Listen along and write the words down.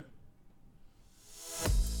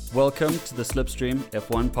Welcome to the Slipstream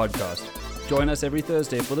F1 podcast. Join us every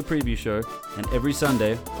Thursday for the preview show and every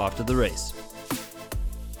Sunday after the race.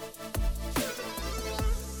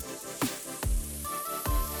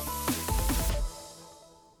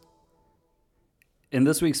 In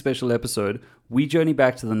this week's special episode, we journey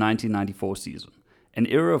back to the 1994 season, an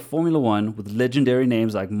era of Formula One with legendary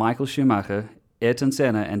names like Michael Schumacher, Ayrton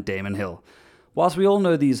Senna, and Damon Hill. Whilst we all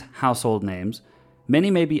know these household names, many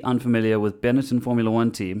may be unfamiliar with Benetton Formula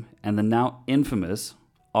One team and the now infamous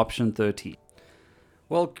Option 13.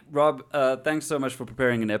 Well, Rob, thanks so much for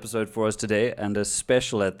preparing an episode for us today, and a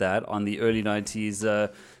special at that on the early 90s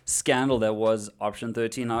scandal that was Option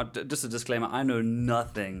 13. Now, just a disclaimer, I know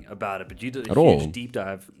nothing about it, but you did a huge deep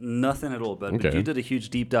dive. Nothing at all, but you did a huge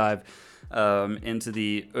deep dive into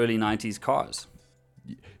the early 90s cars.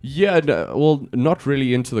 Yeah, no, well, not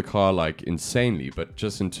really into the car like insanely, but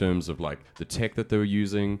just in terms of like the tech that they were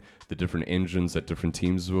using, the different engines that different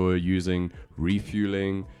teams were using,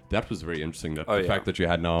 refueling. That was very interesting. The fact that you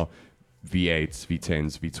had now V8s,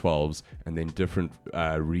 V10s, V12s, and then different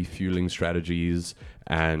refueling strategies.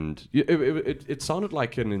 And it sounded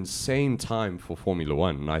like an insane time for Formula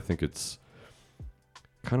One. And I think it's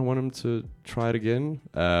kind of want them to try it again.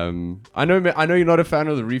 I know you're not a fan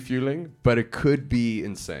of the refueling, but it could be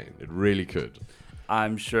insane. It really could.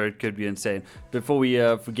 I'm sure it could be insane. Before we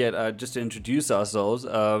forget, just to introduce ourselves,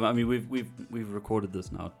 I mean we've recorded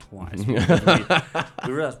this now twice.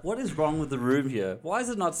 We realized, what is wrong with the room here? Why is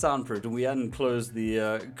it not soundproofed? And we hadn't closed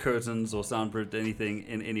the curtains or soundproofed anything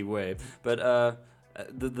in any way. But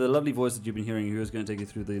the lovely voice that you've been hearing, who is going to take you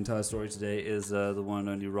through the entire story today, is the one and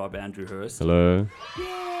only Rob Andrew Hurst. Hello.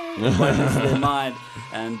 Yay! Mind.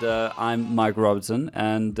 And I'm Mike Robertson.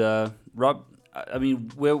 And Rob, I mean,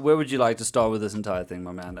 where would you like to start with this entire thing,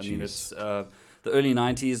 my man? I mean, it's the early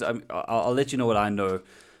 90s. I'll let you know what I know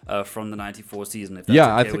from the 94 season. If that's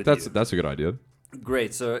I think that's a good idea.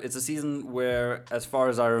 Great. So it's a season where, as far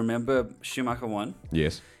as I remember, Schumacher won.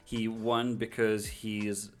 Yes. He won because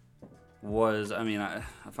I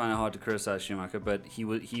find it hard to criticize Schumacher, but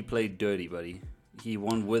he played dirty, buddy. He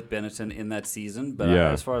won with Benetton in that season, but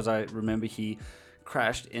as far as I remember, he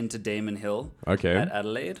crashed into Damon Hill at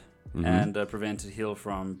Adelaide. Mm-hmm. And prevented Hill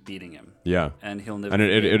from beating him. Yeah. And Hill never... And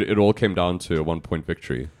it all came down to a 1-point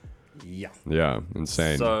victory. Yeah. Yeah,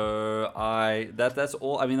 insane. So that's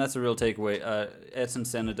all. I mean, that's a real takeaway. Ayrton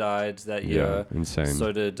Senna died that year. Yeah, insane.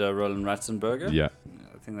 So did Roland Ratzenberger. Yeah.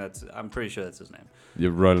 I'm pretty sure that's his name.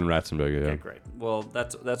 Yeah, Roland Ratzenberger, yeah. Okay, great. Well,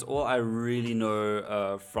 that's all I really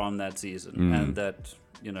know from that season. And that...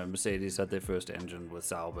 Mercedes had their first engine with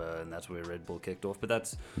Sauber, and that's where Red Bull kicked off. But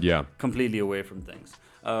that's completely away from things.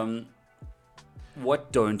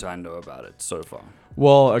 What don't I know about it so far?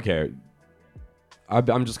 Well, okay.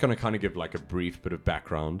 I'm just going to kind of give like a brief bit of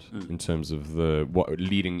background in terms of what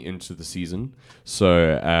leading into the season.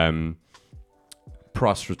 So,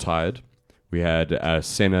 Prost retired. We had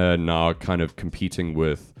Senna now kind of competing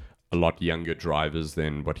with a lot younger drivers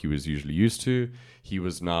than what he was usually used to. He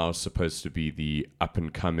was now supposed to be the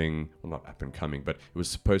up-and-coming, well, not up-and-coming, but it was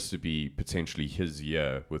supposed to be potentially his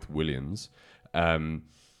year with Williams.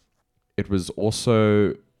 It was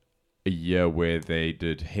also a year where they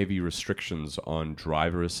did heavy restrictions on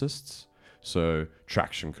driver assists. So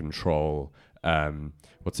traction control,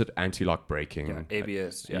 anti-lock braking. Yeah,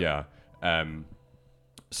 ABS.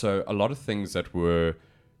 So a lot of things that were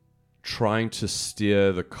trying to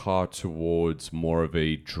steer the car towards more of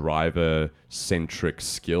a driver-centric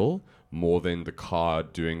skill, more than the car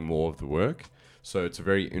doing more of the work. So it's a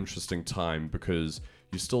very interesting time because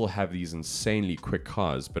you still have these insanely quick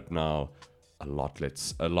cars, but now a lot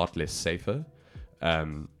less safer.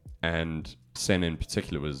 And Senna in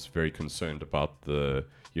particular was very concerned about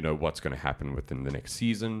what's going to happen within the next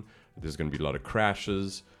season. There's going to be a lot of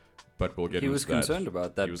crashes. But we'll get he was concerned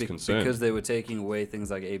about that because they were taking away things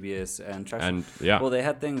like ABS and traction. Well, they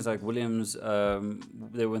had things like Williams.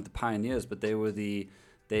 They weren't the pioneers, but they were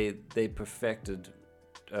they perfected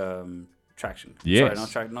traction. Yes.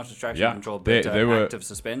 Sorry, not just traction control, but they were active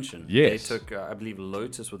suspension. Yes. They took, I believe,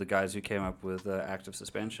 Lotus were the guys who came up with active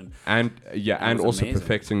suspension. And also amazing.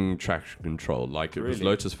 Perfecting traction control. Like it was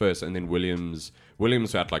Lotus first, and then Williams were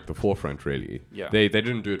at like the forefront. Really. Yeah. They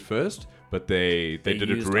didn't do it first. But they did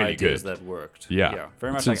it really good. That worked. Yeah.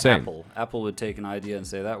 Very much it's like insane. Apple. Apple would take an idea and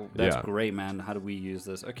say, that's great, man. How do we use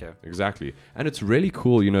this? Okay. Exactly. And it's really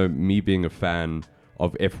cool, me being a fan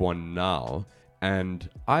of F1 now, and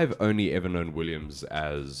I've only ever known Williams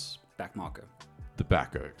as backmarker. The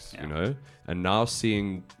backers, and now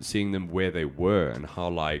seeing them where they were and how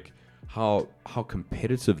how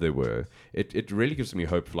competitive they were, it really gives me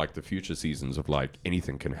hope for like the future seasons of like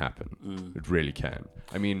anything can happen. It really can.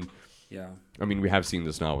 I mean, we have seen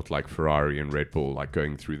this now with like Ferrari and Red Bull like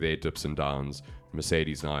going through their dips and downs,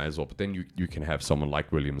 Mercedes now as well, but then you can have someone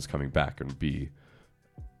like Williams coming back and be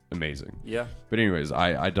amazing. Yeah. But anyways,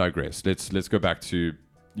 I digress. Let's go back to,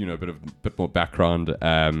 you know, a bit more background.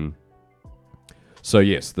 So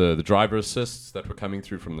yes, the driver assists that were coming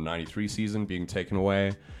through from the 93 season being taken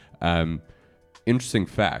away. Interesting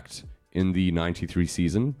fact, in the 93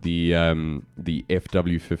 season, the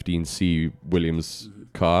FW15C Williams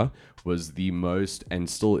car was the most, and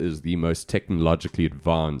still is the most technologically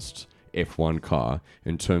advanced F1 car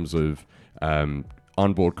in terms of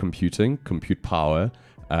onboard computing, compute power,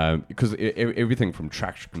 because everything from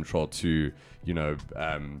traction control to, you know,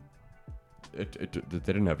 they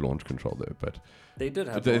didn't have launch control though, but they did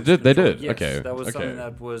have. They did. Yes, okay. That was something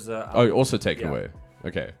that was. Also taken away.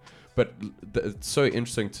 Okay, but it's so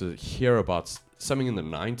interesting to hear about something in the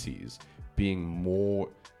 90s being more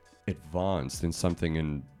advanced than something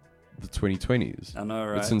in the 2020s. I know,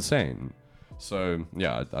 right? It's insane. So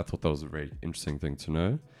yeah, I thought that was a very interesting thing to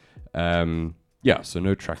know. So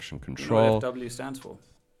no traction control. You know what FW stands for?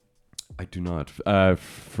 I do not.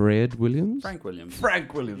 Frank Williams. Frank Williams.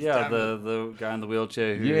 Yeah, the guy in the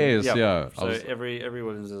wheelchair. Who, yes, yeah. So every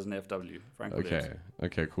Williams is an FW. Frank Williams.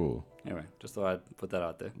 Okay, cool. Anyway, just thought I'd put that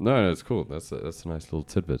out there. No, it's cool. That's a nice little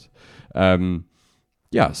tidbit.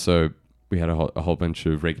 So we had a whole bunch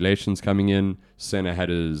of regulations coming in. Senna had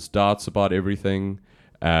his doubts about everything.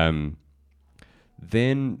 Then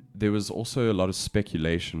there was also a lot of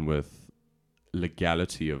speculation with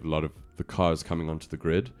legality of a lot of the cars coming onto the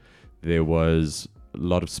grid. There was a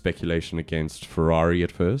lot of speculation against Ferrari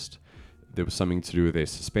at first. There was something to do with their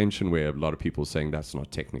suspension where a lot of people were saying that's not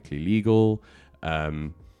technically legal.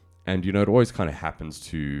 And, you know, it always kind of happens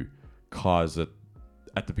to cars at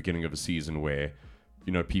the beginning of a season where,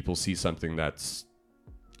 you know, people see something that's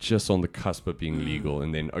just on the cusp of being legal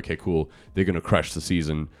and then, okay, cool, they're going to crush the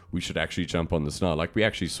season. We should actually jump on this now. Like we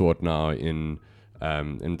actually saw it now in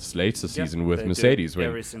this later season with Mercedes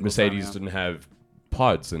when Mercedes didn't have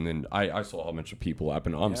pods, and then I saw a whole bunch of people up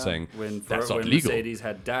in arms saying that's not legal. Mercedes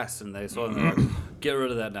had DAS and they saw them, they're like, get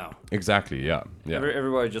rid of that now. Exactly, yeah.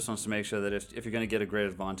 Everybody just wants to make sure that if you're going to get a great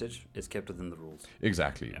advantage, it's kept within the rules.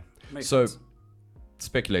 Exactly. Yeah. Makes so sense.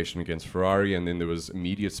 Speculation against Ferrari, and then there was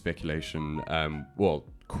immediate speculation,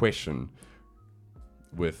 question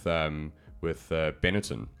with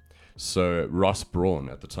Benetton. So Ross Brawn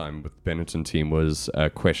at the time with the Benetton team was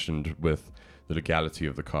questioned with the legality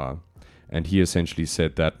of the car. And he essentially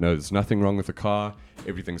said that, no, there's nothing wrong with the car.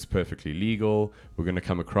 Everything's perfectly legal. We're going to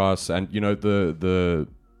come across. And, you know, the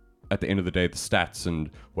at the end of the day, the stats and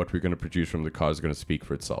what we're going to produce from the car is going to speak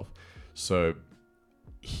for itself. So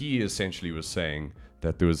he essentially was saying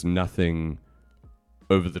that there was nothing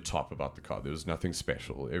over the top about the car. There was nothing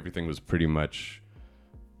special. Everything was pretty much,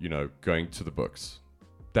 you know, going to the books.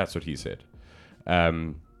 That's what he said.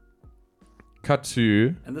 Cut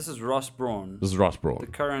to... And this is Ross Brawn. This is Ross Brawn.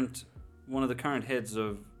 One of the current heads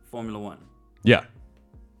of Formula One. Yeah.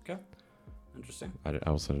 Okay. Interesting. I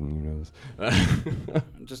also didn't even know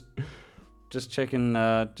this. Just checking,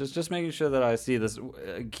 just making sure that I see this.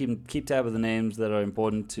 Keep tab of the names that are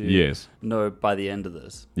important to know by the end of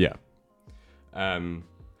this. Yeah.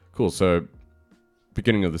 Cool. So,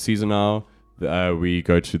 beginning of the season now, we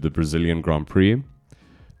go to the Brazilian Grand Prix.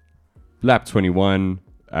 Lap 21,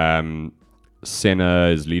 Senna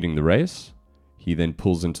is leading the race. He then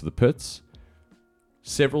pulls into the pits.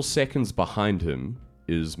 Several seconds behind him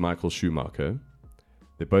is Michael Schumacher.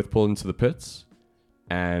 They both pull into the pits.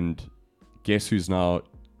 And guess who's now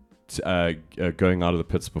going out of the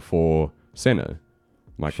pits before Senna?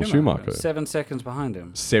 Michael Schumacher. 7 seconds behind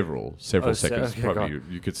him. Several seconds. Okay, probably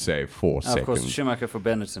you could say 4 seconds. Of course, Schumacher for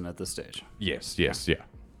Benetton at this stage. Yes, yeah.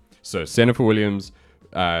 So Senna for Williams,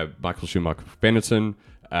 Michael Schumacher for Benetton.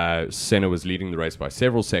 Senna was leading the race by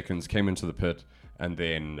several seconds, came into the pit, and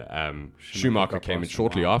then Schumacher came in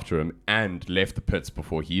shortly after him and left the pits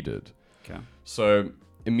before he did. Okay. So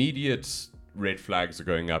immediate red flags are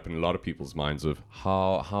going up in a lot of people's minds of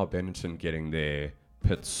how Benetton getting their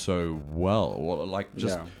pits so well, or like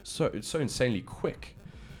just it's so insanely quick.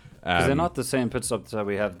 Because they're not the same pit stops that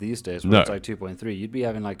we have these days, where it's like 2.3. You'd be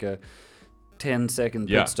having like a 10-second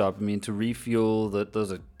pit stop. I mean, to refuel,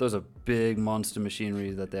 those are big monster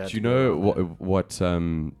machinery that they had. Do you know what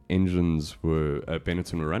engines were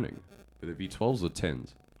Benetton were running? Were they V12s or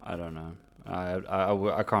 10s? I don't know.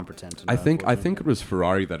 I can't pretend to know. I think it was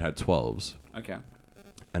Ferrari that had 12s. Okay.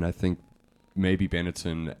 And I think maybe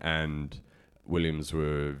Benetton and Williams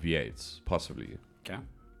were V8s, possibly. Okay.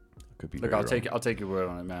 Could be. Look, I'll take your word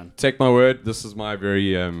on it, man. Take my word. This is my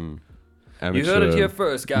very amateur. You heard it here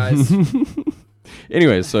first, guys.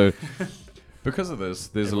 Anyway, so because of this,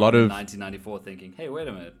 there's a lot of 1994 thinking, hey, wait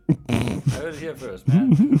a minute. I heard it here first,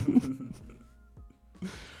 man.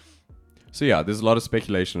 So yeah, there's a lot of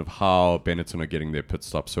speculation of how Benetton are getting their pit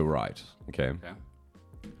stop so right. Okay.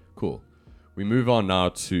 Cool. We move on now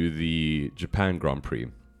to the Japan Grand Prix.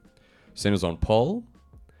 Senna's on pole.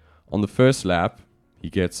 On the first lap, he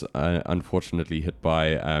gets unfortunately hit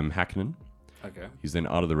by Hakkinen. Okay. He's then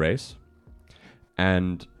out of the race.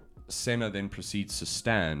 And Senna then proceeds to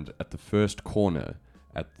stand at the first corner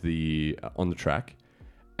on the track,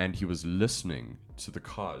 and he was listening to the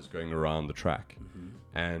cars going around the track. Mm-hmm.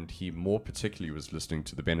 And he more particularly was listening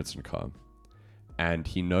to the Benetton car. And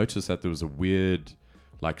he noticed that there was a weird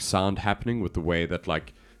sound happening with the way that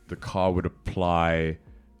the car would apply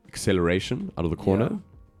acceleration out of the corner. Yeah.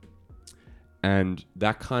 And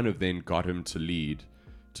that kind of then got him to lead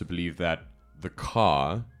to believe that the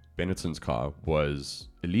car, Benetton's car, was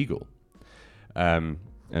illegal. And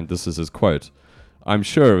this is his quote: "I'm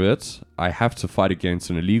sure of it. I have to fight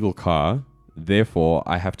against an illegal car. Therefore,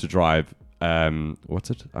 I have to drive... I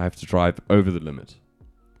have to drive over the limit."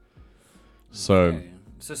 So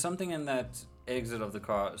something in that exit of the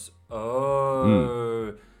cars.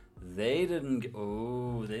 They didn't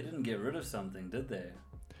get rid of something, did they?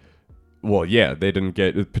 Well, yeah, they didn't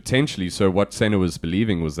get potentially. So what Senna was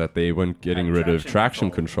believing was that they weren't getting rid of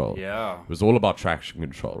traction control. Yeah, it was all about traction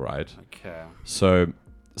control, right? Okay. So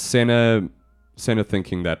Senna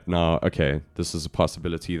thinking that now, okay, this is a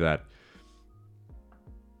possibility that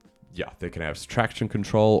they can have traction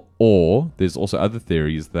control, or there's also other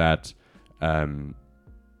theories that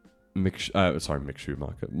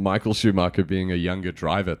Michael Schumacher, being a younger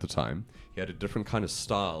driver at the time, he had a different kind of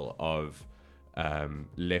style of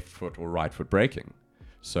left foot or right foot braking.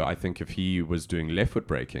 So I think if he was doing left foot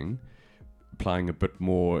braking, applying a bit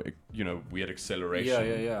more, weird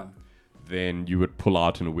acceleration, then you would pull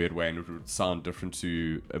out in a weird way, and it would sound different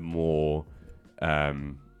to a more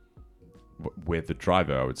weathered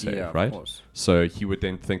driver, I would say, right? Of course. So he would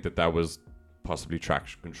then think that was possibly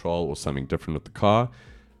traction control or something different with the car.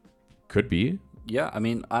 Could be. Yeah, I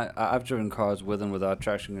mean, I've driven cars with and without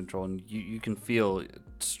traction control, and you can feel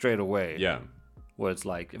straight away. Yeah. What it's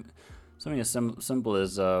like. Something as simple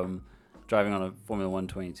as driving on a Formula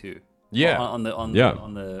 122. Yeah. On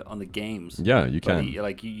the games. Yeah, you can.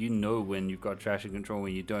 You know when you've got traction control,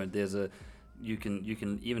 when you don't. You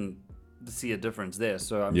can even see a difference there.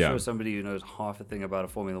 So I'm sure somebody who knows half a thing about a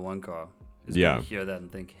Formula 1 car is going to hear that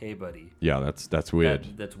and think, hey, buddy. Yeah, that's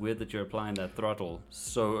weird. That's weird that you're applying that throttle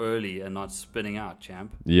so early and not spinning out,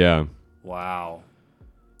 champ. Yeah. Wow.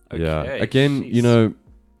 Okay, yeah. Again,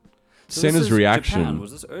 so Senna's reaction. Japan.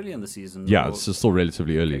 Was this early in the season? Yeah, it's still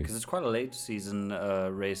relatively early. Because it's quite a late season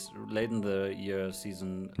race, late in the year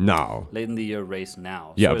season. Now. Late in the year race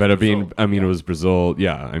now. Yeah, so but it was Brazil.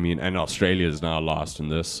 Yeah, and Australia is now last in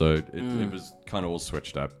this, so it was kind of all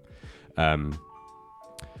switched up.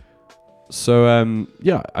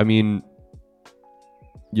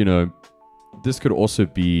 This could also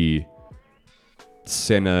be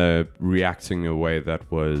Senna reacting in a way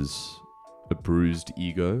that was a bruised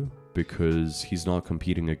ego, because he's not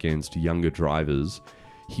competing against younger drivers.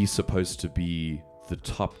 He's supposed to be the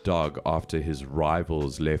top dog after his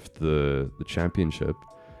rivals left the championship.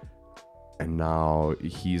 And now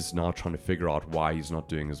he's trying to figure out why he's not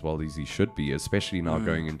doing as well as he should be, especially now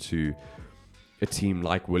going into a team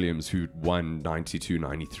like Williams, who won 92,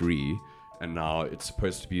 93, and now it's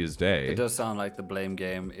supposed to be his day. It does sound like the blame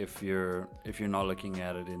game if you're not looking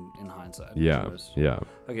at it in hindsight. Yeah.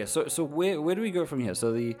 Okay, so where do we go from here?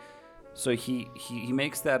 So he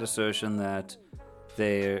makes that assertion that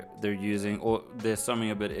they're using, or there's something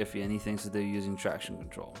a bit iffy, and he thinks that they're using traction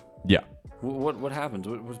control. Yeah. What happened?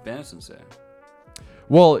 What was Benetton saying?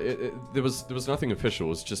 Well, there was nothing official. It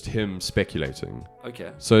was just him speculating.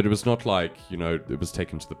 Okay. So it was not like, it was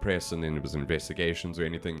taken to the press and then it was investigations or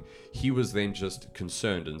anything. He was then just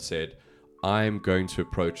concerned and said, I'm going to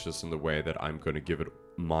approach this in the way that I'm going to give it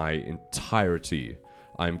my entirety.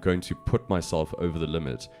 I'm going to put myself over the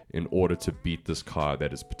limit in order to beat this car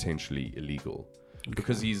that is potentially illegal. Okay.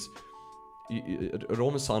 Because it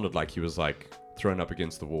almost sounded like he was thrown up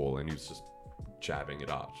against the wall and he was just jabbing it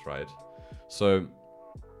out, right? So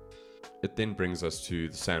it then brings us to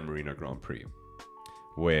the San Marino Grand Prix,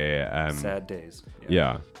 where sad days.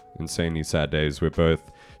 Yeah, insanely sad days, where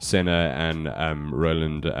both Senna and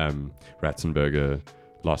Roland Ratzenberger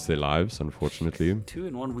lost their lives, unfortunately. 2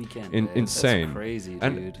 in 1 weekend. Insane. That's crazy, dude.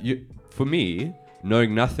 And for me,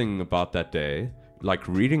 knowing nothing about that day, like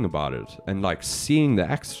reading about it and like seeing the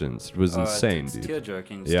accidents, it was insane, it's dude.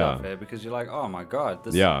 tear-jerking Yeah. stuff, because you're like, oh my god,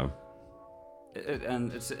 this. Yeah,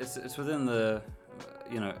 And it's within the,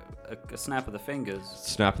 a snap of the fingers.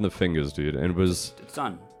 snapping the fingers, dude, and it was It's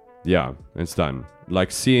done. yeah, it's done.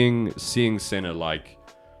 Like seeing Senna, like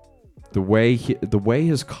the way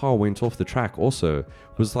his car went off the track also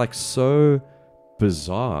was like so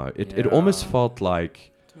bizarre. It almost Yeah. felt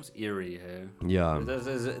like It's almost eerie here. yeah,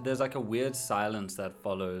 There's like a weird silence that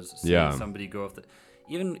follows seeing Yeah. somebody go off the.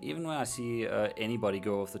 Even when I see anybody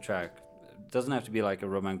go off the track, it doesn't have to be like a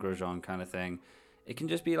Romain Grosjean kind of thing. It can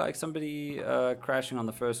just be like somebody crashing on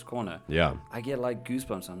the first corner. yeah, I get like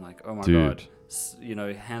goosebumps. I'm like, oh my Dude.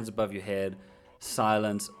 god, hands above your head,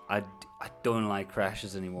 silence. I don't like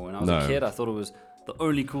crashes anymore. When I was No. a kid, I thought it was the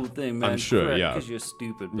only cool thing, man. I'm sure, yeah. because you're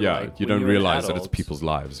stupid. But yeah. like, You when don't you're an realize that it's adult- people's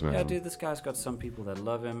lives, man. Yeah, dude, this guy's got some people that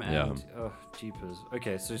love him, and Yeah. oh, jeepers.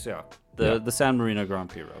 Okay, so Yeah. the San Marino Grand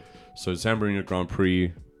Prix, Rob. So San Marino Grand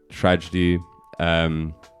Prix tragedy.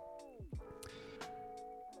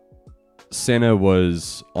 Senna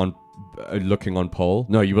was on looking on pole.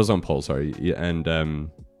 No, he was on pole. Sorry, yeah, and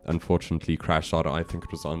unfortunately crashed out. I think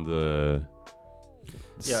it was on the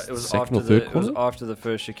Yeah, it was second after or third it was corner. after the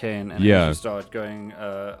first chicane, and Yeah. as you start going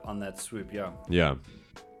on that swoop. Yeah, Yeah,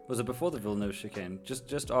 was it before the Villeneuve chicane?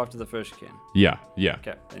 Just after the first chicane. yeah.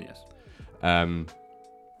 Okay, then yes.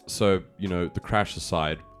 So the crash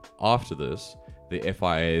aside, after this, the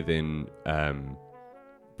FIA then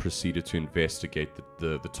proceeded to investigate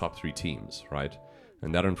the top three teams, right?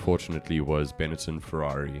 And that unfortunately was Benetton,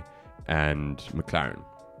 Ferrari, and McLaren.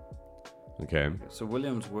 Okay, So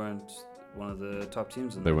Williams weren't one of the top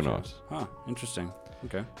teams in They that were race. not. Huh, interesting.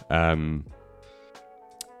 Okay.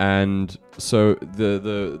 and so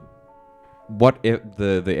the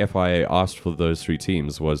FIA asked for those three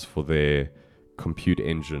teams was for their compute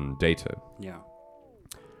engine data. Yeah.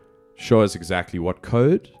 Show us exactly what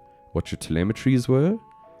code, what your telemetries were,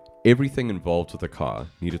 everything involved with the car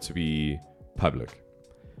needed to be public.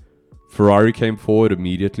 Ferrari came forward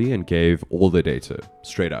immediately and gave all the data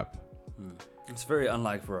straight up. It's very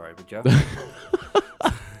unlike Ferrari, but yeah.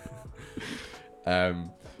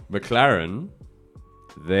 McLaren,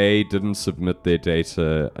 they didn't submit their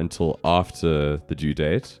data until after the due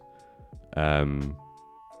date.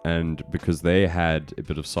 And because they had a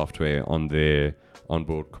bit of software on their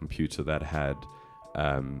onboard computer that had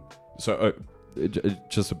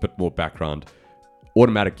just a bit more background,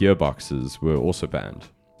 automatic gearboxes were also banned.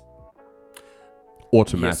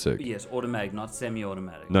 Automatic. Yes, automatic, not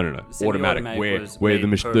semi-automatic. No. Automatic, where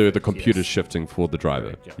the computer's shifting for the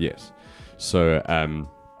driver. Correct, yeah. Yes. So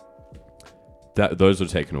those were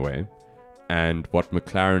taken away, and what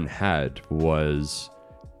McLaren had was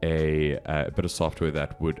a bit of software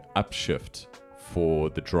that would upshift for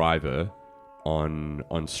the driver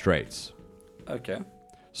on straights. Okay.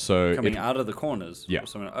 So Coming out of the corners. Yeah. Or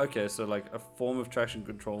something. Okay, so like a form of traction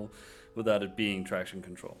control without it being traction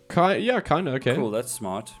control. kind of okay. Cool, that's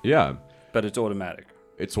smart. Yeah, But it's automatic.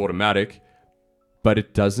 it's automatic, but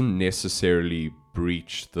it doesn't necessarily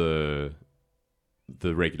breach the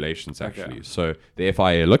regulations actually. Okay. So the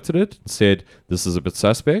FIA looked at it and said, this is a bit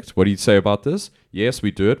suspect. What do you say about this? Yes,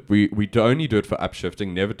 we do it. We only do it for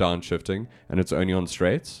upshifting, never downshifting, and it's only on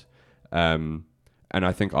straights. And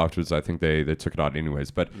I think afterwards, they took it out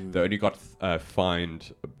anyways, but they only got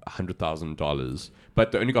fined $100,000.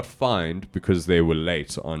 But they only got fined because they were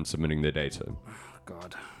late on submitting their data. Oh,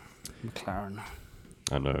 God. McLaren.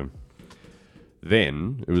 I know.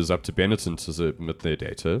 Then it was up to Benetton to submit their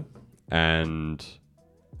data, and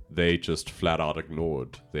they just flat out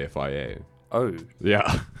ignored the FIA. Oh.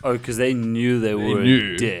 Yeah. Oh, because they knew they were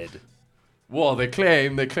knew. dead. Well, they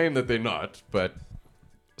claim that they're not, but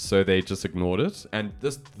so they just ignored it. And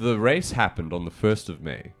the race happened on the 1st of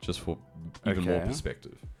May, just for even more Okay.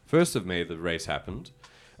 perspective. 1st of May, the race happened.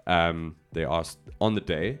 They asked on the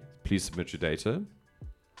day, please submit your data.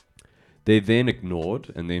 They then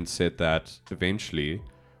ignored and then said that eventually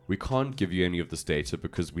we can't give you any of this data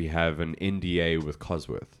because we have an NDA with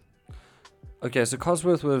Cosworth. Okay, so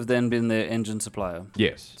Cosworth would have then been their engine supplier.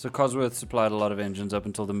 Yes. So Cosworth supplied a lot of engines up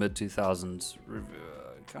until the mid-2000s,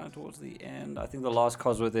 kind of towards the end. I think the last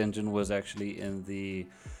Cosworth engine was actually in the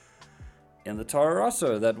Toro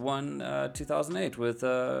Rosso that won 2008 with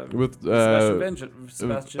Sebastian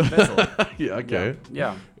Vettel. Yeah, okay.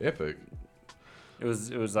 Yeah. Epic. It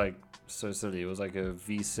was like so silly. It was like a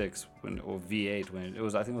V6 or V8 when it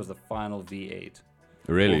was. I think it was the final V8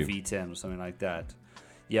 Really? or V10 or something like that.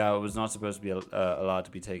 Yeah, it was not supposed to be allowed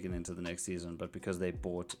to be taken into the next season, but because they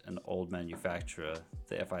bought an old manufacturer,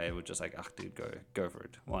 the FIA were just like, dude, go for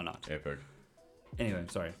it. Why not? Epic. Anyway,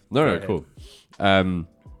 sorry. No, Go no, ahead. cool.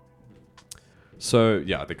 So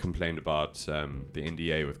yeah, they complained about the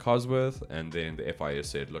NDA with Cosworth, and then the FIA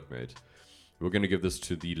said, "Look, mate, we're going to give this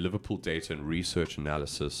to the Liverpool Data and Research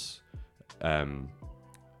Analysis. I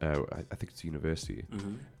think it's a university,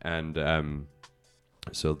 and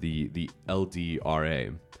so the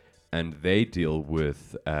LDRA, and they deal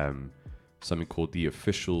with something called the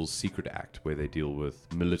Official Secret Act, where they deal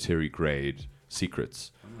with military grade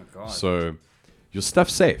secrets. Oh my god. So your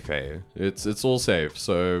stuff's safe, hey? It's all safe.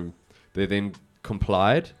 So they then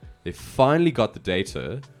complied. They finally got the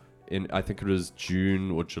data in, I think it was June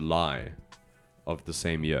or July of the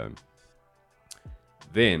same year.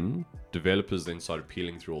 Then developers then started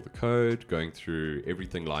peeling through all the code, going through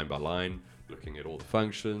everything line by line, looking at all the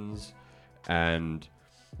functions, and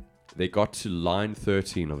they got to line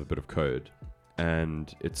 13 of a bit of code,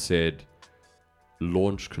 and it said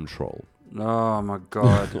launch control. Oh my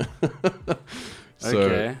god. So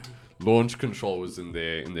Okay. launch control was in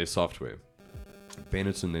their software.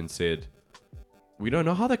 Benetton then said, "We don't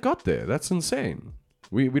know how that got there. That's insane.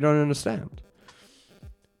 We don't understand."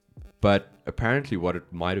 But apparently what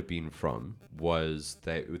it might have been from was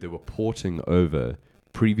they were porting over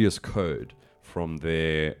previous code from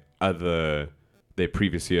their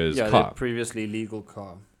previous year's Yeah, car. their previously legal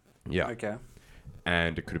car. Yeah. Okay.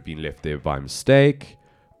 And it could have been left there by mistake.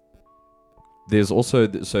 There's also,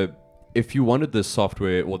 so if you wanted this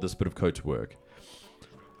software or this bit of code to work,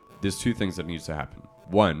 there's two things that needs to happen.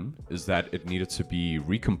 One is that it needed to be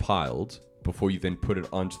recompiled before you then put it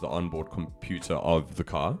onto the onboard computer of the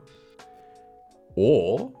car.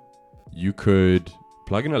 Or you could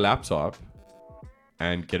plug in a laptop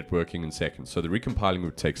and get it working in seconds. So the recompiling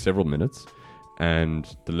would take several minutes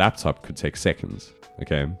and the laptop could take seconds.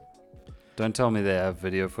 Okay. Don't tell me they have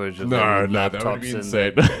video footage of No, them with that would laptops be in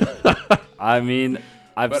insane. I mean,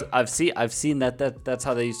 But- I've seen that's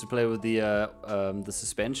how they used to play with the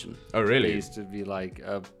suspension. Oh, really? They used to be like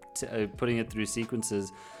putting it through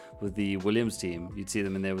sequences with the Williams team. You'd see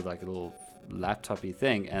them in there with like a little laptopy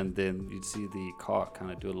thing, and then you'd see the car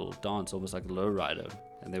kind of do a little dance, almost like a lowrider,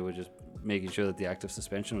 and they were just making sure that the active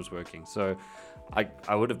suspension was working. So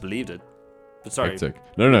I would have believed it. But sorry, Hectic.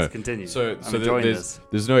 No. let's continue. So I'm enjoying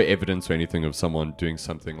there's no evidence or anything of someone doing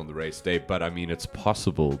something on the race day, but I mean, it's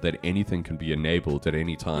possible that anything can be enabled at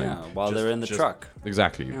any time. Yeah, while they're in the truck.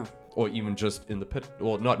 Exactly. Yeah. Or even just in the pit,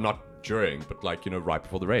 or not during, but like, right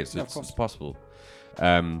before the race. Yeah, of It's course. possible.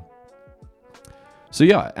 So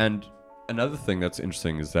yeah, and another thing that's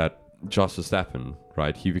interesting is that Jos Verstappen,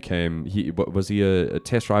 right? Was he a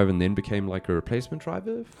test driver and then became like a replacement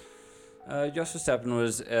driver? Jos Verstappen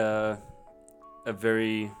was a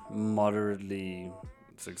very moderately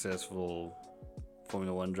successful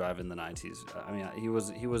Formula One driver in the 90s. I mean, he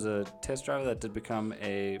was a test driver that did become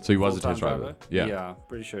a So he was a full-time test driver? Yeah. Yeah,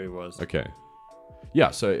 pretty sure he was. Okay. Yeah,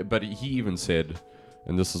 so, but he even said,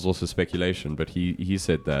 and this is also speculation, but he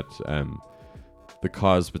said that the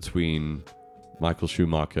cars between Michael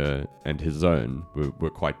Schumacher and his own were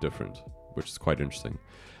quite different, which is quite interesting.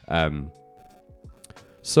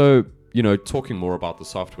 So, talking more about the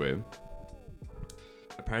software,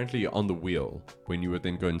 apparently on the wheel, when you would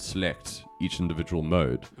then go and select each individual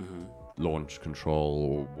mode, launch, control,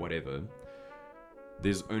 or whatever,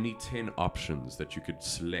 there's only 10 options that you could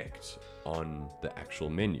select on the actual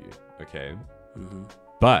menu, okay?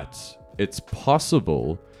 But it's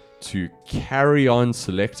possible to carry on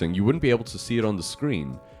selecting. You wouldn't be able to see it on the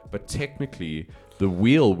screen, but technically the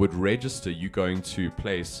wheel would register you going to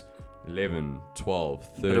place 11, 12,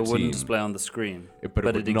 13. But it wouldn't display on the screen. But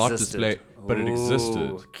it would not display. But it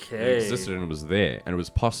existed. Okay. It existed and it was there and it was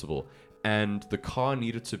possible. And the car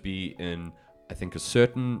needed to be in, I think,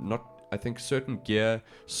 certain gear,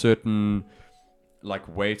 certain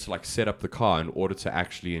like way to like set up the car in order to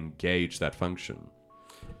actually engage that function.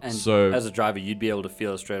 And So- as a driver, you'd be able to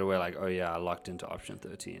feel straight away like, oh yeah, I locked into option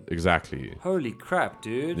 13. Exactly. Holy crap,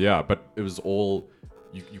 dude. Yeah, but it was all,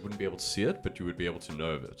 you wouldn't be able to see it, but you would be able to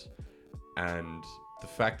know of it. And the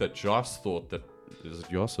fact that Jos thought that, is it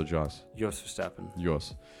Jos or Jos? Jos Verstappen.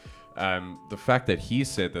 Jos. The fact that he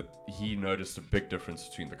said that he noticed a big difference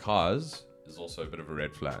between the cars is also a bit of a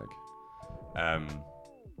red flag.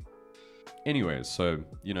 Anyways, so,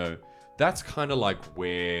 that's kind of like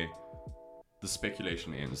where the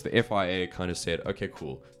speculation ends. The FIA kind of said, okay,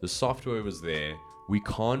 cool. The software was there. We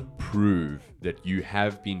can't prove that you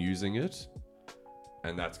have been using it.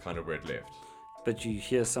 And that's kind of where it left. But you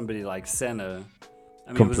hear somebody like Senna.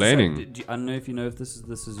 I mean, Complaining. I don't know if you know if this is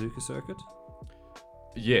the Suzuka circuit.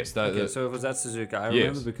 Yes, Okay, so it was at Suzuka. I Yes.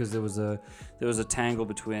 remember because there was a tangle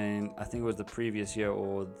between, I think it was the previous year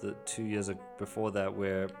or the 2 years before that,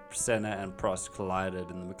 where Senna and Prost collided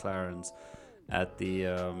in the McLarens at the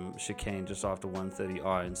chicane just after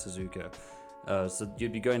 130R in Suzuka. So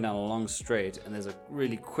you'd be going down a long straight, and there's a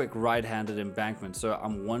really quick right-handed embankment. So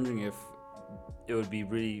I'm wondering if it would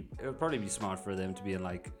probably be smart for them to be in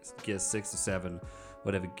like gear 6 or 7,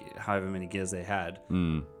 whatever, however many gears they had.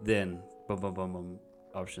 Then boom, boom, boom, boom,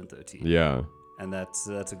 option 13. Yeah. And that's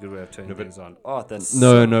a good way of turning things on. Oh, that's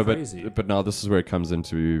crazy. But now this is where it comes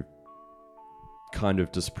into kind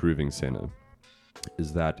of disproving Senna.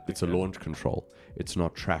 Is that it's a launch control. It's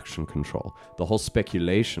not traction control. The whole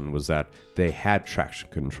speculation was that they had traction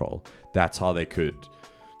control. That's how they could,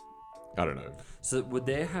 I don't know. So would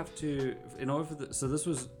they have to, in order for so this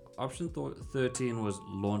was option 13 was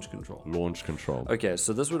launch control. Launch control. Okay,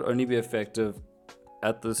 so this would only be effective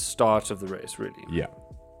at the start of the race, really. Yeah.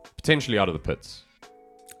 Potentially out of the pits.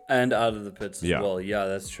 And out of the pits as well. Yeah,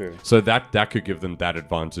 that's true. So that could give them that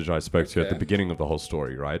advantage I spoke to at the beginning of the whole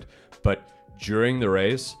story, right? But during the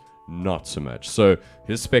race, not so much. So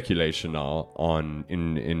his speculation now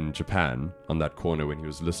in Japan on that corner when he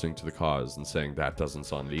was listening to the cars and saying that doesn't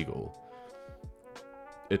sound legal,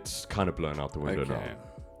 it's kind of blown out the window now.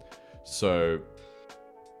 So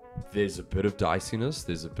there's a bit of diciness.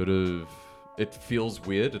 There's a bit of, it feels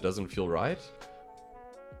weird. It doesn't feel right.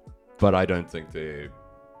 But I don't think they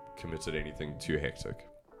committed anything too hectic.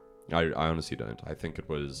 I honestly don't. I think it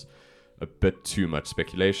was a bit too much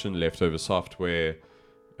speculation, leftover software,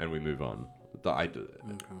 and we move on.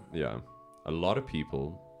 Yeah. A lot of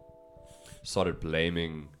people started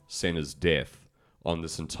blaming Senna's death on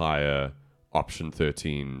this entire Option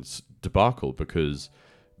 13's debacle because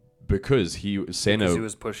he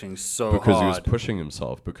was pushing so hard. Because he was pushing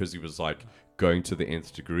himself, because he was like going to the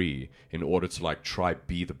nth degree in order to like try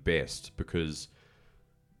be the best, because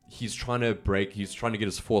he's trying to get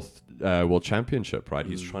his 4th world championship, right?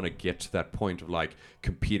 He's trying to get to that point of like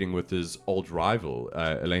competing with his old rival,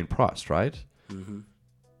 Alain Prost, right? Mm-hmm.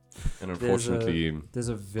 And unfortunately, there's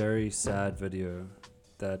a very sad video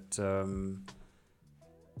that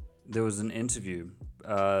there was an interview.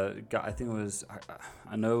 I think it was,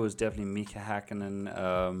 I know it was definitely Mika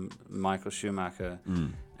Hakkinen, Michael Schumacher,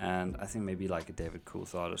 and I think maybe like a David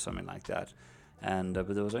Coulthard or something like that. And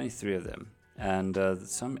but there was only 3 of them. And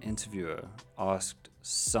some interviewer asked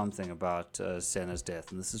something about Senna's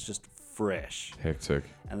death, and this is just fresh. Hectic.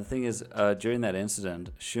 And the thing is, during that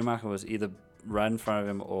incident, Schumacher was either right in front of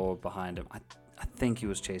him or behind him. I think he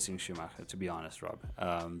was chasing Schumacher, to be honest, Rob.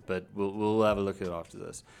 But we'll have a look at it after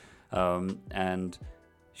this. And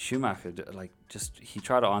Schumacher, he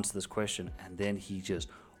tried to answer this question, and then he just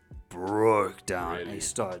broke down. Really? And he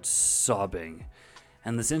started sobbing.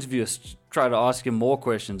 And this interviewer tried to ask him more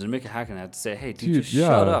questions, and Mika Hakkinen had to say, "Hey, dude, just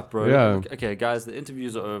shut up, bro. Yeah. Okay, guys, the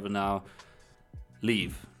interviews are over now.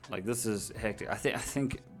 Leave. Like, this is hectic." I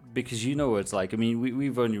think because you know what it's like. I mean,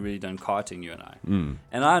 we've only really done karting, you and I.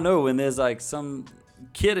 And I know when there's like some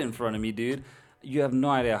kid in front of me, dude, you have no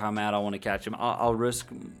idea how mad I want to catch him. I'll risk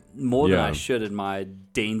more than I should at my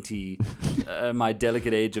dainty, my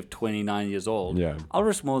delicate age of 29 years old. Yeah. I'll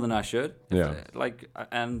risk more than I should. Yeah.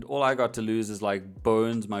 And all I got to lose is like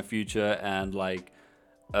bones, my future, and like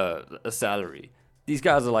a salary. These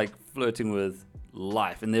guys are like flirting with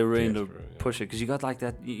life, and they're ready to push it, because you got like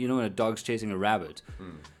that, you know, when a dog's chasing a rabbit,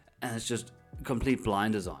 and it's just complete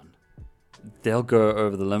blinders on. They'll go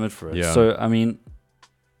over the limit for it. Yeah. So I mean,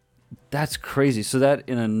 that's crazy. So that,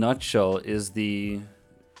 in a nutshell, is the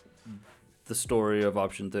story of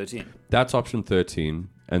Option 13. That's Option 13,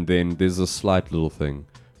 and then there's a slight little thing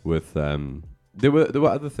with there were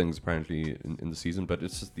other things apparently in the season, but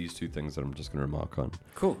it's just these 2 things that I'm just going to remark on.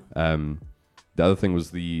 Cool. The other thing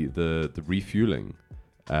was the refueling,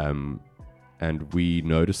 and we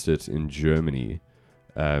noticed it in Germany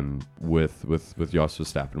with Jos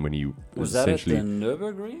Verstappen when he was that at the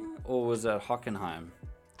Nürburgring or was that Hockenheim?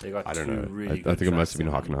 They got I don't know. Really I think it must have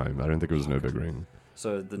been Hockenheim. I don't think it was Nürburgring.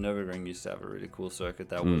 So the Nürburgring used to have a really cool circuit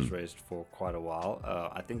that was raced for quite a while.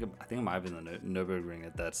 I think it might have been the Nürburgring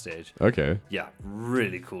at that stage. Okay. Yeah,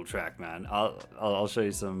 really cool track, man. I'll show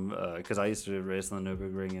you some, because I used to race on the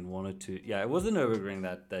Nürburgring in 1 or 2. Yeah, it was the Nürburgring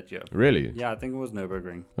that year. Really? Yeah, I think it was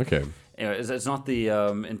Nürburgring. Okay. Anyway, it's not the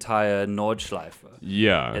entire Nordschleife.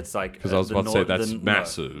 Yeah. It's like because I was about to say that's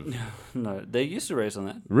massive. No, they used to race on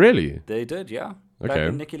that. Really? They did, yeah. Okay. Back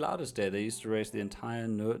in Niki Lauda's day, they used to race the entire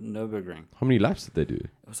Nürburgring. How many laps did they do?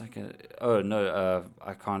 It was like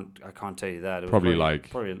I can't tell you that. It was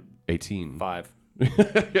probably 18. 5.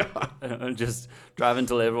 and just drive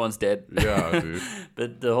until everyone's dead. Yeah, dude.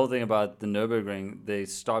 But the whole thing about the Nürburgring, they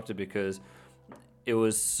stopped it because it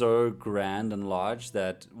was so grand and large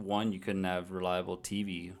that, one, you couldn't have reliable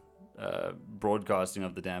TV broadcasting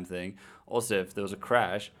of the damn thing. Also, if there was a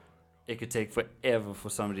crash, it could take forever for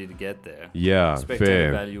somebody to get there. Yeah, Spectator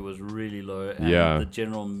fair. value was really low, and the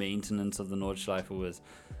general maintenance of the Nordschleife was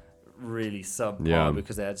really subpar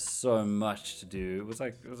because they had so much to do. It was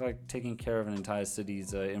like taking care of an entire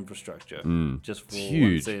city's infrastructure just for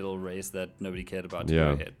one silly little race that nobody cared about to go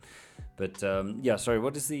ahead. But sorry,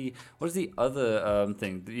 what is the other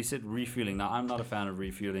thing? You said refueling. Now, I'm not a fan of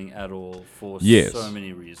refueling at all for so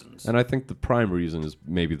many reasons. And I think the prime reason is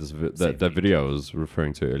maybe that video I was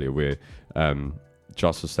referring to earlier, where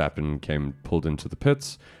Jos Verstappen pulled into the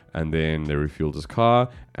pits, and then they refueled his car,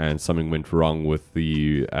 and something went wrong with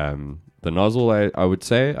the nozzle. I would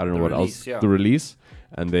say, I don't know what else, the release,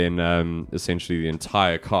 and then essentially the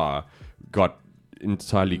entire car got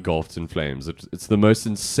entirely engulfed in flames. It's the most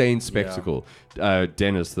insane spectacle.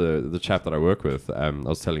 Dennis, the chap that I work with, I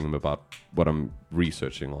was telling him about what I'm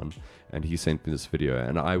researching on, and he sent me this video,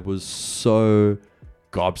 and I was so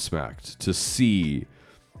gobsmacked to see.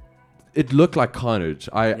 It looked like carnage.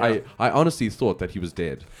 I honestly thought that he was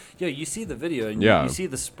dead. Yeah, you see the video and you see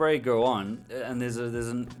the spray go on, and there's a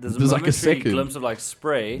momentary like a second glimpse of like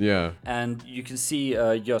spray. Yeah, and you can see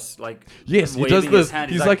Jos like he does this.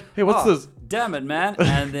 He's like, hey, what's this? Damn it, man!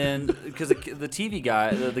 And then because the TV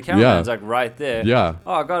guy, the cameraman's like right there. Yeah.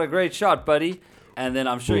 Oh, I got a great shot, buddy. And then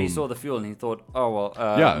I'm sure he saw the fuel and he thought, oh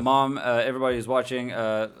well, Mom, everybody who's watching,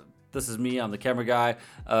 this is me. I'm the camera guy.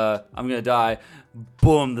 I'm gonna die.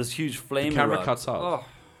 Boom! This huge flame. The camera erupts. cuts out. Oh,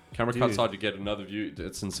 camera cuts out. You get another view.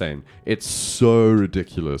 It's insane. It's so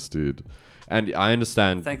ridiculous, dude. And I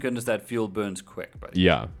understand. Thank goodness that fuel burns quick, but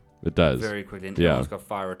yeah, it does very quickly. And everyone's got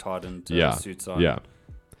fire retardant suits on. Yeah,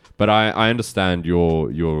 but I understand your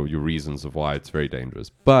reasons of why it's very dangerous.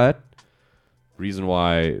 But reason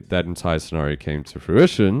why that entire scenario came to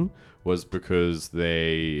fruition was because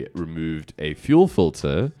they removed a fuel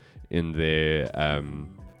filter in their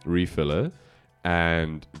refiller,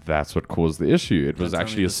 and that's what caused the issue. It was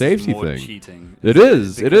actually a safety thing. Cheating. It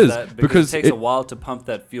is because it takes a while to pump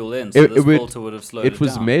that fuel in, so this filter would have slowed it down. It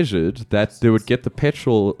was measured that they would get the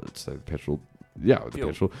fuel into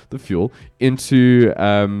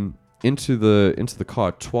the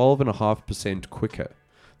car 12.5% quicker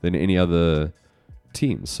than any other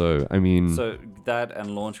team. So I mean, so that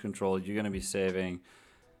and launch control, you're going to be saving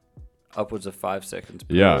upwards of 5 seconds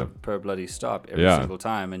per bloody stop every single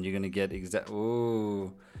time, and you're going to get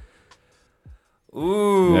ooh.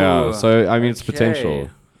 Yeah, so I mean, it's potential.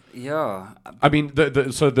 Yeah. I mean,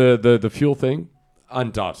 the fuel thing,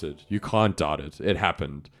 undoubted. You can't doubt it. It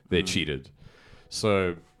happened. They cheated.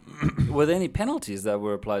 So were there any penalties that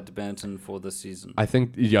were applied to Benetton for this season? I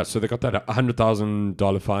think so they got that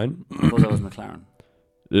 $100,000 fine. I thought that was McLaren.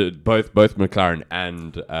 Both McLaren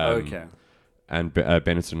and and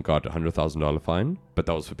Benetton got $100,000 fine, but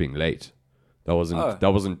that was for being late. That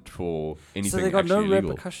wasn't for anything. So they got no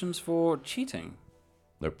illegal. repercussions for cheating.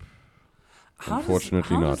 Nope.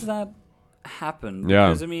 Unfortunately, not. How does that happen? Yeah.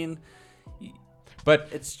 Because I mean, but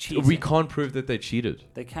it's cheating. We can't prove that they cheated.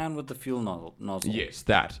 They can with the fuel nozzle. Yes,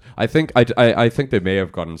 that. I think I think they may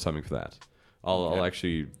have gotten something for that. I'll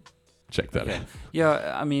actually check that out.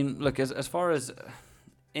 Yeah, I mean, look, as far as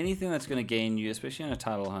anything that's going to gain you, especially in a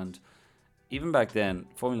title hunt, even back then,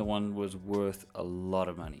 Formula One was worth a lot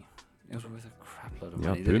of money. It was worth a crap load of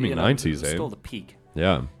money. Booming 90s, it was still the peak.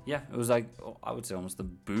 Yeah. Yeah, it was like, I would say almost the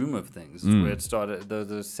boom of things. It's where it started,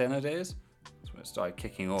 the Senna days, that's where it started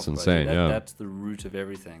kicking off. It's insane, That's the root of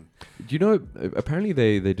everything. Do you know, apparently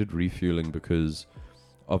they did refueling because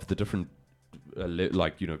of the different,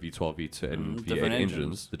 V12, V2, and V8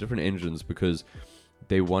 engines. The different engines, because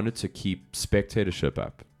they wanted to keep spectatorship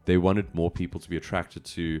up. They wanted more people to be attracted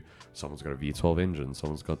to, someone's got a V12 engine,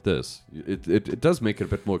 someone's got this. It does make it a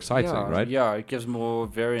bit more exciting, right? Yeah, it gives more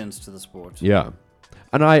variance to the sport. Yeah.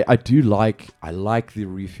 And I like the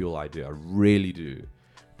refuel idea. I really do.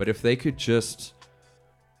 But if they could just...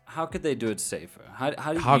 How could they do it safer? How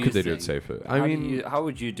could they do it safer? How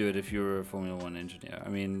would you do it if you were a Formula One engineer? I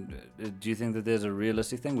mean, do you think that there's a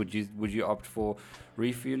realistic thing? Would you opt for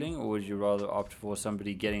refueling, or would you rather opt for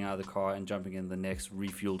somebody getting out of the car and jumping in the next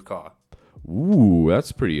refueled car? Ooh,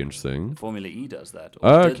 that's pretty interesting. Formula E does that.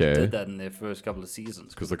 Did that in their first couple of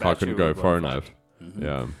seasons because the car couldn't go far enough. Mm-hmm.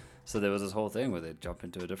 Yeah. So there was this whole thing where they jump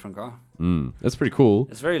into a different car. That's pretty cool.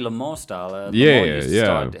 It's very Le Mans style.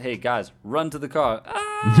 Yeah. Hey guys, run to the car.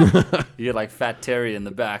 Ah! You get like Fat Terry in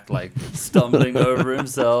the back, like stumbling over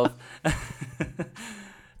himself.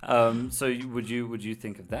 So would you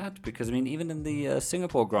think of that? Because I mean, even in the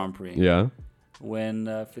Singapore Grand Prix, Yeah.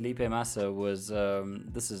 when Felipe Massa was,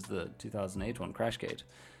 this is the 2008 one, Crashgate.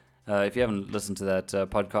 If you haven't listened to that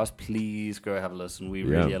podcast, please go have a listen. We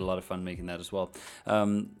really had a lot of fun making that as well.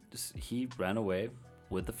 He ran away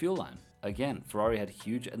with the fuel line. Again, Ferrari had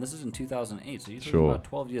huge, and this is in 2008, so you're talking about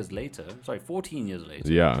 12 years later. Sorry, 14 years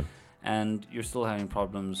later. Yeah. And you're still having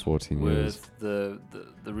problems 14 with years. the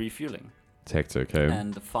refueling. It's hectic, okay?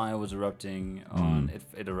 And the fire was erupting on,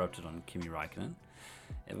 it erupted on Kimi Räikkönen.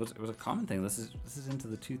 It was a common thing. This is into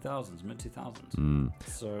the 2000s, mid 2000s.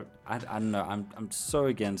 So I don't know. I'm so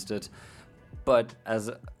against it. But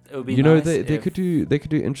it would be nice they could do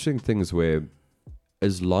interesting things where,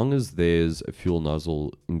 as long as there's a fuel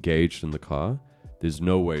nozzle engaged in the car, there's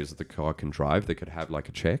no ways that the car can drive. They could have like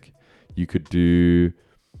a check. You could do,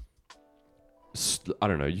 I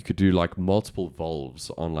don't know, you could do like multiple valves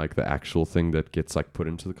on like the actual thing that gets like put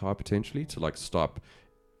into the car potentially to like stop,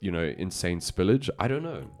 insane spillage. I don't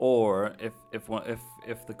know. Or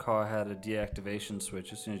if the car had a deactivation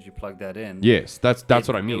switch, as soon as you plug that in, yes, that's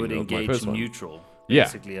what I mean. It would engage neutral. Yeah.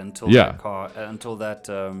 Basically, until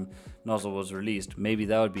that nozzle was released, maybe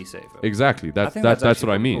that would be safer. Exactly. That's what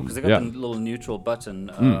I mean. Because they got the little neutral button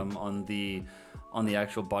on the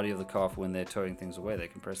actual body of the car for when they're towing things away. They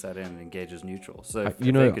can press that in and engage as neutral. So if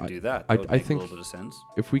they could do that, that would make a little bit of sense.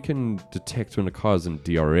 If we can detect when a car's in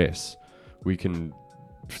DRS, we can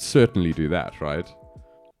certainly do that, right?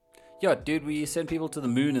 Yeah, dude, we sent people to the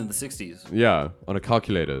moon in the 60s. Yeah, on a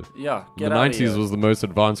calculator. Yeah, the 90s was the most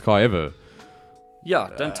advanced car ever.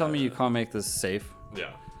 Yeah, don't tell me you can't make this safe.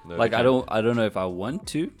 Yeah. No, like I don't know if I want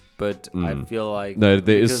to, but I feel like there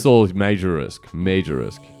is still major risk.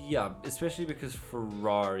 Yeah, especially because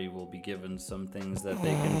Ferrari will be given some things that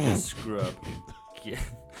they can just screw up. Yeah.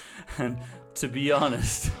 And to be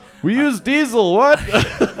honest, we use diesel. What?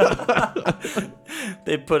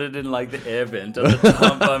 They put it in like the air vent on the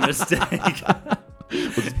top by mistake.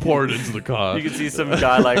 Let's pour it into the car. You can see some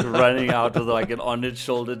guy like running out with like it on his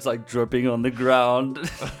shoulder. It's like dripping on the ground.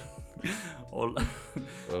 Or,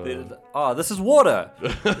 this is water.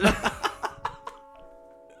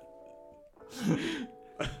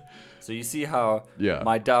 So you see how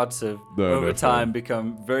my doubts have over time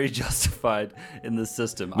become very justified in the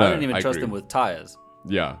system. I don't even trust them with tires.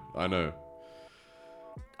 Yeah, I know.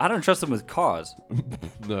 I don't trust them with cars.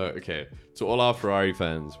 No, okay. To all our Ferrari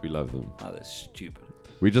fans, we love them. Oh, they're stupid.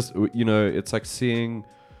 We just, it's like seeing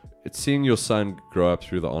your son grow up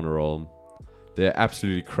through the honor roll. They're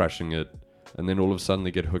absolutely crushing it. And then all of a sudden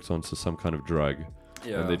they get hooked onto some kind of drug.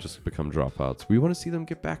 Yeah. And they just become dropouts. We want to see them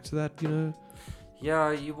get back to that,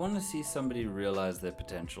 Yeah, you want to see somebody realize their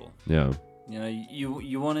potential. Yeah.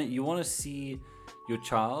 You want to see your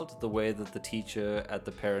child the way that the teacher at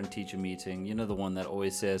the parent-teacher meeting, the one that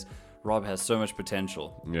always says, Rob has so much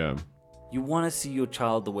potential. Yeah. You want to see your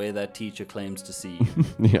child the way that teacher claims to see you.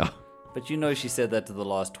 Yeah. But she said that to the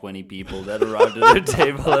last 20 people that arrived at her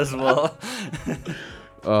table as well.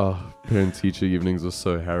 Oh, parent-teacher evenings are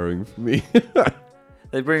so harrowing for me.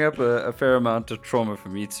 They bring up a fair amount of trauma for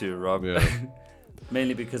me too, Rob. Yeah.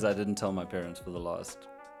 Mainly because I didn't tell my parents for the last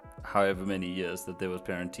however many years that there was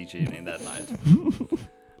parent-teacher evening that night.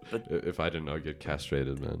 But if I didn't know, I'd get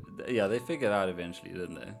castrated, man. Yeah, they figured out eventually,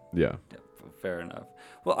 didn't they? Yeah. Fair enough.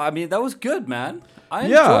 Well, I mean, that was good, man. I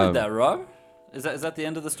enjoyed that, Rob. Is that the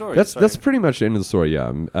end of the story? That's pretty much the end of the story,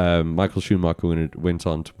 yeah. Michael Schumacher went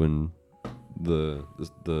on to win the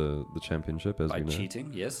championship, as by we know.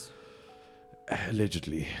 Cheating, yes.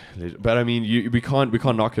 Allegedly. But I mean, we can't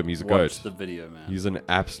knock him. He's a goat. Watch the video, man. He's an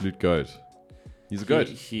absolute goat. He's a goat.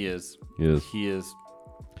 He is. He is.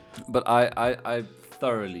 But I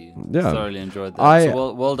thoroughly enjoyed that.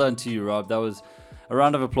 So well done to you, Rob. That was a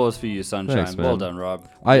round of applause for you, Sunshine. Thanks, man. Well done, Rob.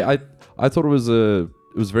 I thought it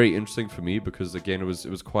was very interesting for me because again it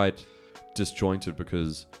was quite disjointed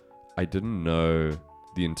because I didn't know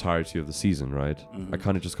the entirety of the season, right? Mm-hmm. I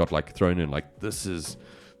kind of just got like thrown in like this is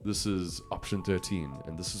option 13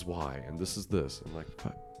 and this is why and this is this. I'm like,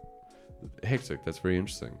 fuck. Hectic. That's very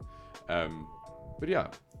interesting. But yeah.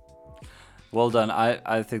 Well done.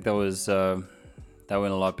 I think that was that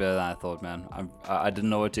went a lot better than I thought, man. I didn't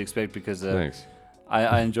know what to expect because thanks.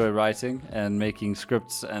 I enjoy writing and making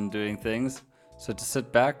scripts and doing things. So to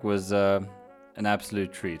sit back was an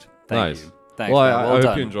absolute treat. Thank you. Thanks. Well, I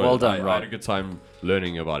hope you enjoyed it. Well done, Rob. I had a good time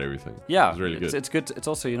learning about everything. Yeah, it was really good. It's good. It's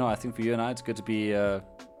also, I think for you and I, it's good to be to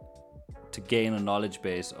gain a knowledge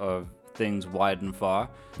base of things wide and far.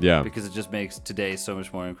 Yeah. Because it just makes today so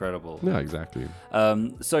much more incredible. Yeah, exactly.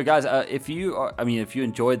 So guys, if you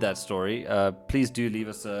enjoyed that story, please do leave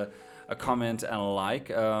us a a comment and a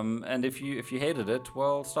like. And if you hated it,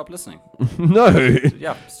 well, stop listening. No.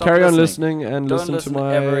 Yeah, stop Carry on listening. listening and Don't listen to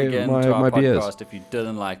ever again to our my BS. podcast if you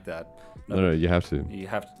didn't like that. No, you have to. You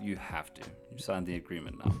have to. You signed the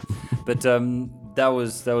agreement now. But that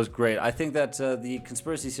was great. I think that the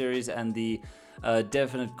conspiracy series and the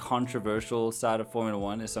definite controversial side of Formula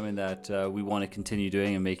One is something that we want to continue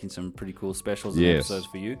doing and making some pretty cool specials and episodes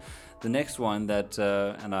for you. The next one that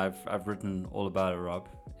and I've written all about it, Rob,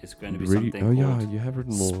 is going to be something called you have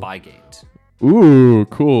written more. Spygate. Ooh,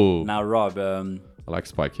 cool. Now, Rob, I like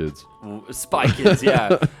Spy Kids. Spy Kids,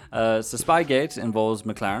 yeah. So Spygate involves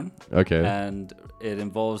McLaren. Okay. And it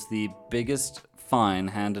involves the biggest fine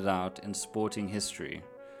handed out in sporting history.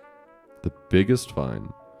 The biggest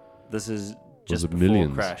fine? This is just before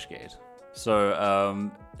millions? Crashgate.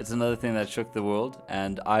 So it's another thing that shook the world,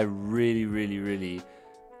 and I really, really, really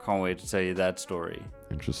can't wait to tell you that story.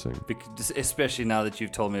 Interesting. Because, especially now that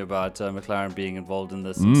you've told me about McLaren being involved in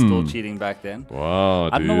this and still cheating back then. Wow,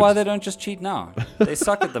 I don't know why they don't just cheat now. They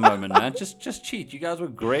suck at the moment, man. Just cheat. You guys were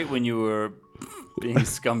great when you were being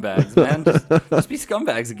scumbags, man. Just be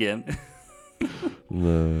scumbags again.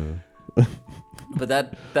 No. But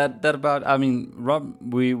that about, I mean, Rob,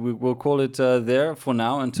 we will call it there for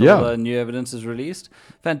now until new evidence is released.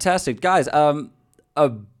 Fantastic. Guys, a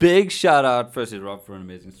big shout out, firstly, Rob, for an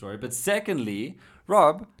amazing story. But secondly,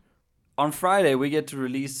 Rob, on Friday, we get to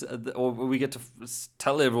release, we get to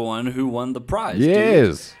tell everyone who won the prize.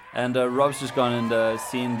 Yes. Dude. And Rob's just gone and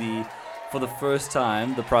seen for the first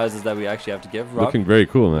time, the prizes that we actually have to give. Rob, looking very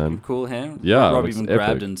cool, man. Cool, him. Yeah. Rob even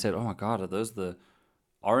grabbed it and said, "Oh my God, are those the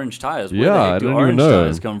orange tires? Where yeah, the heck I do don't orange even know.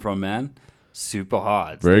 tires come from, man? Super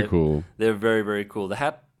hard. Very cool. They're very, very cool. The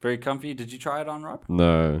hat, very comfy. Did you try it on, Rob?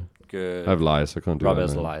 No. Good. I have lice. I can't do Rob that.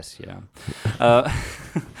 has lice, yeah.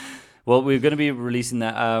 Well, we're going to be releasing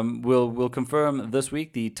that. We'll confirm this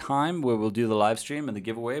week the time where we'll do the live stream and the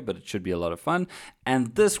giveaway, but it should be a lot of fun.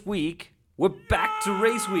 And this week, we're back to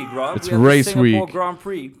race week, Rob. It's race the Singapore week. Grand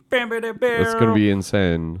Prix. It's going to be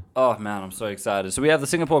insane. Oh, man, I'm so excited. So we have the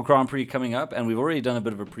Singapore Grand Prix coming up, and we've already done a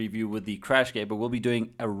bit of a preview with the Crashgate, but we'll be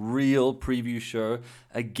doing a real preview show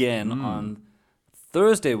again on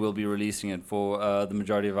Thursday. We'll be releasing it for the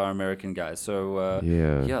majority of our American guys. So,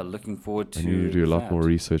 looking forward to I need to do a lot more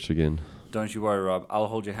research again. Don't you worry, Rob. I'll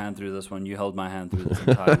hold your hand through this one. You held my hand through this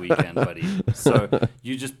entire weekend, buddy. So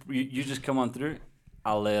you just come on through.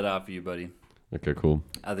 I'll lay it out for you, buddy. Okay, cool.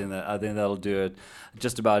 I think that'll do it.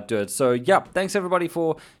 Just about do it. So, thanks everybody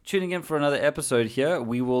for tuning in for another episode here.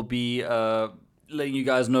 We will be letting you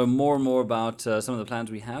guys know more and more about some of the plans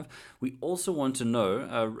we have. We also want to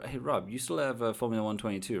know, hey Rob, you still have Formula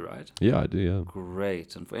 122, right? Yeah, I do, yeah.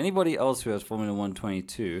 Great. And for anybody else who has Formula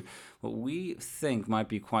 122, what we think might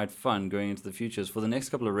be quite fun going into the future is for the next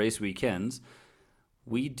couple of race weekends,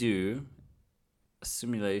 we do a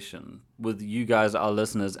simulation with you guys, our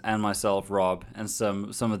listeners, and myself, Rob, and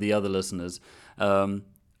some of the other listeners. A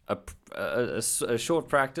short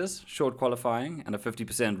practice, short qualifying, and a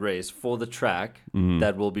 50% race for the track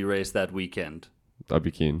that will be raced that weekend. I'd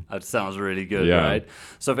be keen. That sounds really good, right?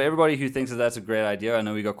 So for everybody who thinks that that's a great idea, I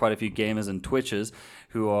know we got quite a few gamers and Twitchers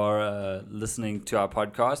who are listening to our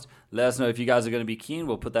podcast. Let us know if you guys are going to be keen.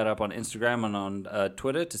 We'll put that up on Instagram and on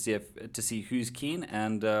Twitter to see who's keen,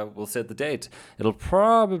 and we'll set the date. It'll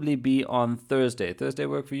probably be on Thursday. Thursday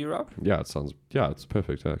work for you, Rob? Yeah, it's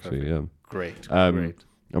perfect actually. Yeah. Great. Great.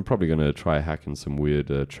 I'm probably going to try hacking some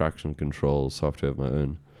weird traction control software of my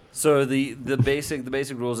own. So the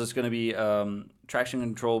basic rules is going to be traction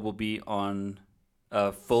control will be on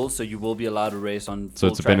full, so you will be allowed to race on full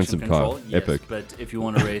it's a traction Benetton control. car. Yes, Epic. but if you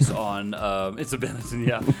want to race on, it's a Benetton,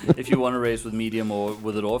 yeah. If you want to race with medium or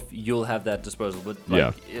with it off, you'll have that disposal. But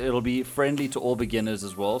it'll be friendly to all beginners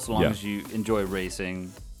as well, so long as you enjoy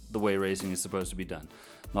racing the way racing is supposed to be done.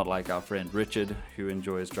 Not like our friend Richard, who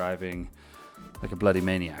enjoys driving like a bloody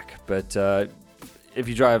maniac. But if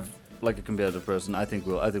you drive like a competitive person, I think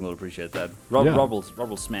we'll appreciate that. Rob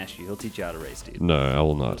will smash you. He'll teach you how to race, dude. No, I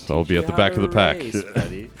will not. I'll be at the back of the pack.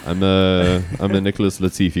 I'm a Nicholas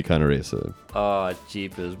Latifi kind of racer. Oh,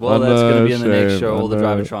 jeepers. Well, that's going to be in the next show. All the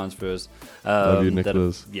driver transfers. Love you,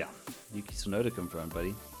 Nicholas. Yuki Tsunoda confirmed,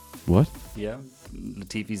 buddy. What? Yeah,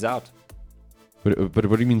 Latifi's out. But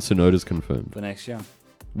what do you mean Tsunoda's confirmed? For next year.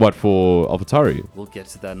 What, for AlphaTauri? We'll get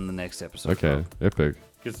to that in the next episode. Okay, epic.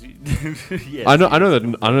 Yes, I know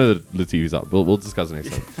that Latifi's up. We'll discuss it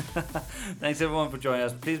next time. Thanks everyone for joining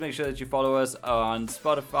us. Please make sure that you follow us on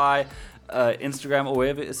Spotify, Instagram, or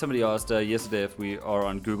wherever. Somebody asked yesterday if we are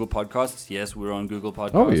on Google Podcasts. Yes, we're on Google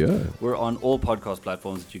Podcasts. Oh yeah. We're on all podcast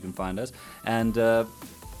platforms that you can find us. And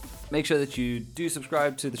Make sure that you do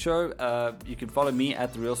subscribe to the show. You can follow me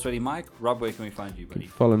at The Real Sweaty Mike. Rob, where can we find you, buddy?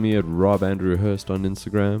 Follow me at Rob Andrew Hurst on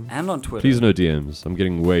Instagram. And on Twitter. Please no DMs. I'm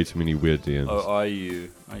getting way too many weird DMs. Oh, are you?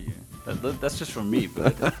 That's just from me,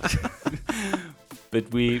 but... But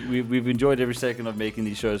we've enjoyed every second of making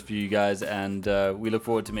these shows for you guys, and we look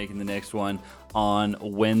forward to making the next one on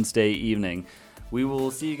Wednesday evening. We will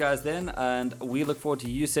see you guys then, and we look forward to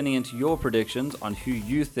you sending into your predictions on who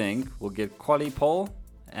you think will get quali pole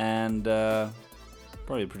and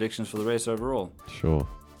probably predictions for the race overall. Sure.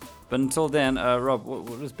 But until then, Rob,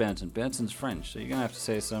 what is Benetton? Benetton's French, so you're going to have to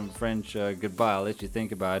say some French goodbye. I'll let you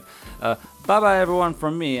think about it. Bye-bye, everyone,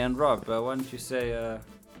 from me. And Rob, why don't you say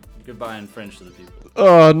goodbye in French to the people?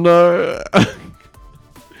 Oh, no.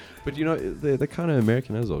 But, you know, they're kind of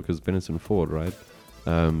American as well, because Benetton Ford, right?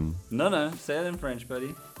 No, say it in French,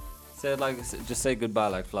 buddy. Say it just say goodbye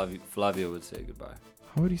like Flavio would say goodbye.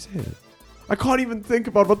 How would he say it? I can't even think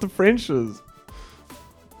about what the French is.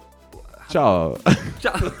 Ciao.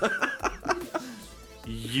 Ciao.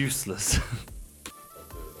 Useless.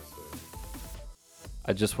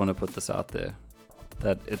 I just want to put this out there,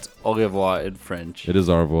 that it's au revoir in French. It is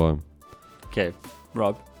au revoir. Okay,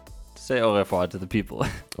 Rob, say au revoir to the people.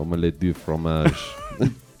 Omelette du fromage.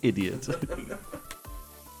 Idiot.